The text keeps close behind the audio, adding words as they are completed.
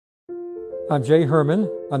I'm Jay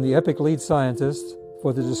Herman. I'm the EPIC lead scientist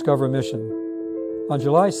for the Discover mission. On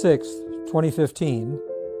July 6, 2015,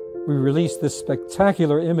 we released this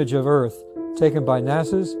spectacular image of Earth taken by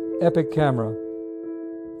NASA's EPIC camera.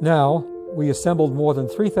 Now, we assembled more than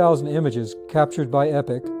 3,000 images captured by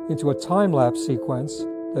EPIC into a time-lapse sequence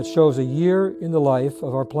that shows a year in the life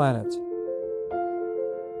of our planet.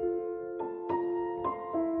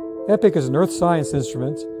 EPIC is an Earth science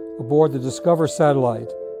instrument aboard the Discover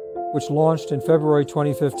satellite, which launched in February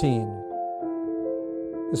 2015.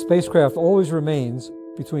 The spacecraft always remains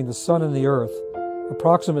between the Sun and the Earth,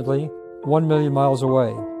 approximately 1 million miles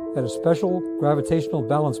away, at a special gravitational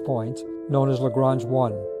balance point known as Lagrange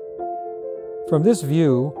 1. From this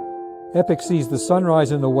view, EPIC sees the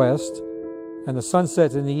sunrise in the west and the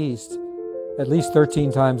sunset in the east at least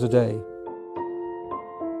 13 times a day.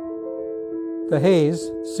 The haze,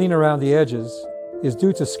 seen around the edges, is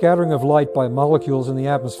due to scattering of light by molecules in the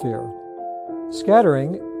atmosphere.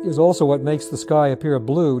 Scattering is also what makes the sky appear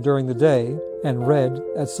blue during the day and red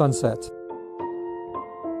at sunset.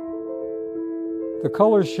 The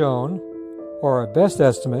colors shown are our best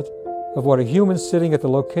estimate of what a human sitting at the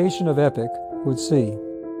location of EPIC would see.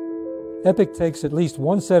 EPIC takes at least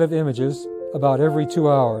one set of images about every 2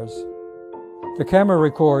 hours. The camera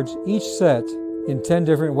records each set in 10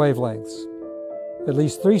 different wavelengths. At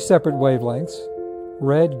least 3 separate wavelengths,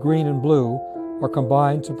 red, green, and blue, are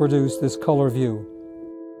combined to produce this color view.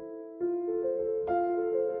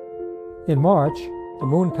 In March, the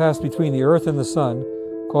moon passed between the Earth and the Sun,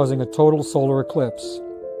 causing a total solar eclipse.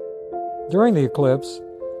 During the eclipse,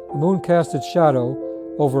 the moon cast its shadow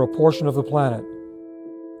over a portion of the planet.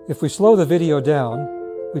 If we slow the video down,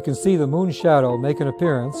 we can see the moon shadow make an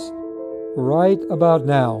appearance right about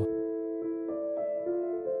now.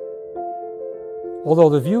 Although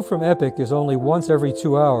the view from EPIC is only once every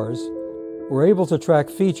 2 hours, we're able to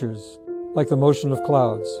track features like the motion of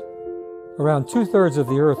clouds. Around 2/3 of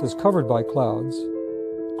the Earth is covered by clouds.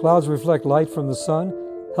 Clouds reflect light from the sun,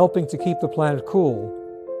 helping to keep the planet cool.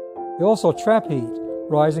 They also trap heat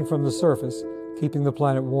rising from the surface, keeping the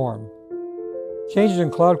planet warm. Changes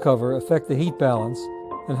in cloud cover affect the heat balance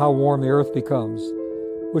and how warm the Earth becomes,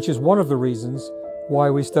 which is one of the reasons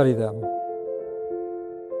why we study them.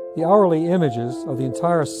 The hourly images of the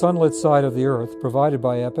entire sunlit side of the Earth provided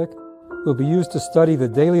by EPIC will be used to study the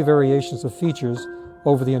daily variations of features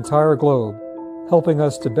over the entire globe, helping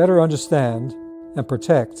us to better understand and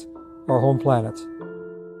protect our home planet.